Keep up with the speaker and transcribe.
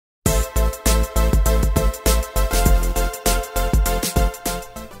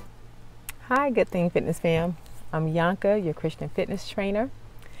Hi, Good Thing Fitness fam. I'm Yanka, your Christian fitness trainer.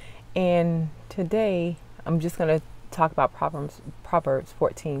 And today I'm just going to talk about Proverbs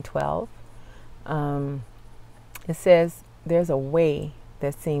 14:12. It says, there's a way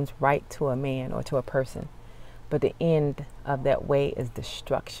that seems right to a man or to a person, but the end of that way is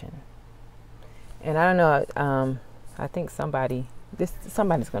destruction. And I don't know, I think this is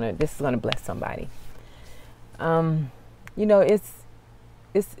gonna bless somebody.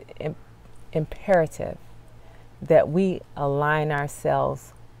 It's imperative that we align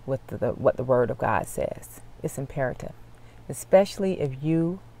ourselves with what the Word of God says. It's imperative, especially if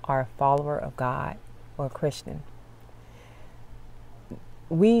you are a follower of God or a Christian.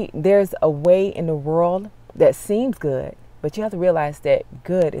 There's a way in the world that seems good, but you have to realize that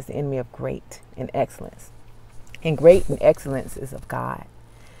good is the enemy of great and excellence. And great and excellence is of God.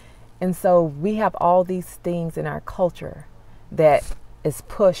 And so we have all these things in our culture that is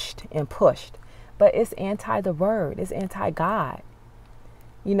pushed and pushed, but it's anti the Word, it's anti-God.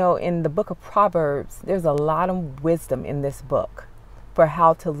 You know, in the book of Proverbs, there's a lot of wisdom in this book for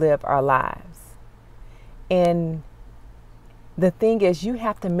how to live our lives. And the thing is, you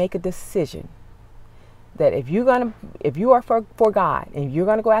have to make a decision that if you are for God and you're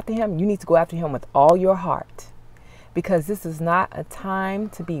going to go after Him, you need to go after Him with all your heart. Because this is not a time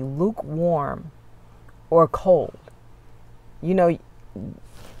to be lukewarm or cold. You know,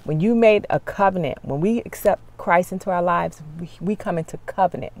 when you made a covenant, when we accept Christ into our lives, we come into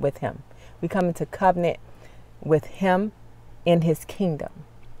covenant with Him. We come into covenant with Him in His kingdom.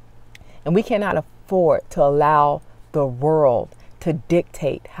 And we cannot afford to allow the world to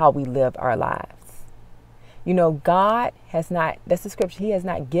dictate how we live our lives. You know, God has not, that's the scripture, He has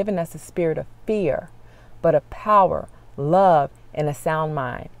not given us a spirit of fear, but of power, love, and a sound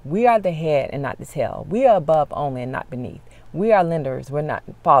mind. We are the head and not the tail. We are above only and not beneath. We are lenders, we're not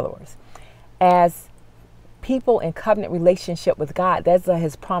followers. As people in covenant relationship with God, those are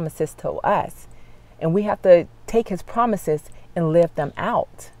His promises to us. And we have to take His promises and live them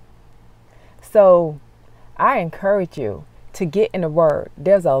out. So I encourage you to get in the Word.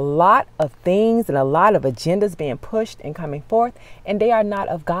 There's a lot of things and a lot of agendas being pushed and coming forth, and they are not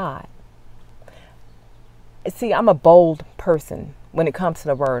of God. See, I'm a bold person when it comes to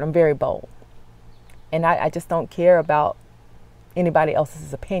the Word. I'm very bold. And I just don't care about anybody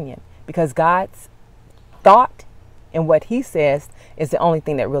else's opinion, because God's thought and what He says is the only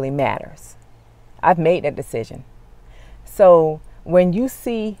thing that really matters. I've made that decision. So when you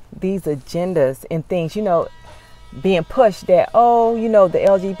see these agendas and things, you know, being pushed that, oh, you know, the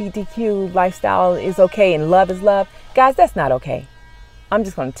LGBTQ lifestyle is okay and love is love. Guys, that's not okay. I'm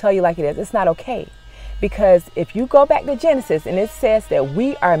just going to tell you like it is. It's not okay. Because if you go back to Genesis and it says that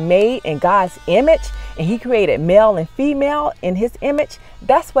we are made in God's image and He created male and female in His image,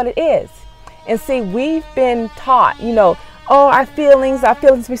 that's what it is. And see, we've been taught, you know, oh, our feelings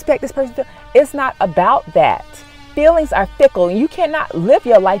respect this person. It's not about that. Feelings are fickle and you cannot live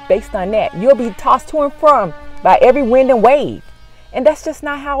your life based on that. You'll be tossed to and from by every wind and wave. And that's just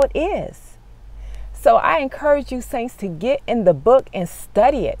not how it is. So I encourage you, saints, to get in the book and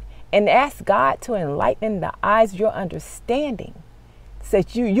study it. And ask God to enlighten the eyes of your understanding, so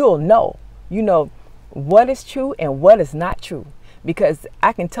that you'll know, you know, what is true and what is not true. Because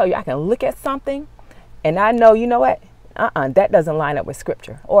I can tell you, I can look at something and I know, you know what, that doesn't line up with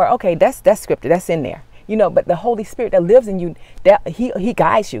scripture. Or, okay, that's scripture, that's in there. You know, but the Holy Spirit that lives in you, that He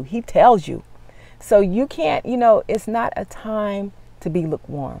guides you, He tells you. So you can't, you know, it's not a time to be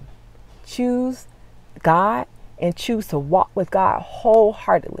lukewarm. Choose God and choose to walk with God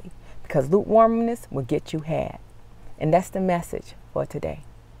wholeheartedly. Because lukewarmness will get you had. And that's the message for today.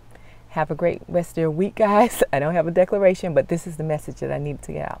 Have a great rest of your week, guys. I don't have a declaration, but this is the message that I need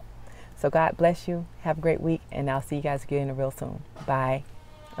to get out. So God bless you. Have a great week. And I'll see you guys again real soon. Bye.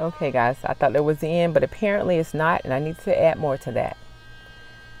 Okay, guys. I thought that was the end, but apparently it's not. And I need to add more to that.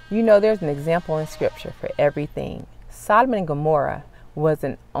 You know, there's an example in Scripture for everything. Sodom and Gomorrah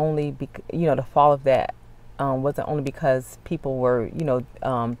wasn't only, the fall of that wasn't only because people were,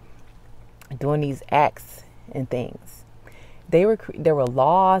 doing these acts and things. There were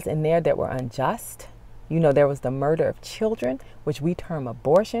laws in there that were unjust. You know, there was the murder of children, which we term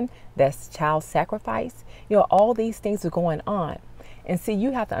abortion. That's child sacrifice. You know, all these things are going on. And see,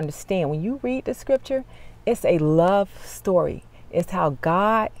 you have to understand, when you read the scripture, it's a love story. It's how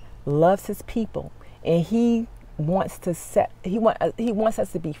God loves His people, and He wants us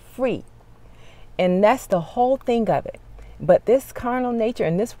to be free. And that's the whole thing of it. But this carnal nature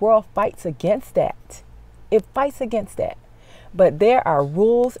in this world fights against that. It fights against that. But there are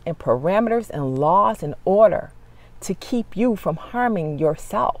rules and parameters and laws and order to keep you from harming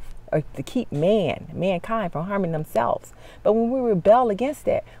yourself or to keep mankind from harming themselves. But when we rebel against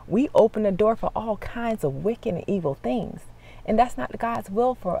that, we open the door for all kinds of wicked and evil things. And that's not God's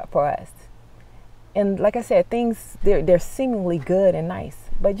will for us. And like I said, things, they're seemingly good and nice,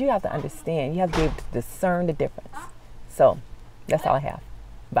 but you have to understand, you have to be able to discern the difference. So that's all I have.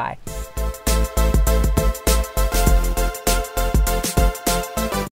 Bye.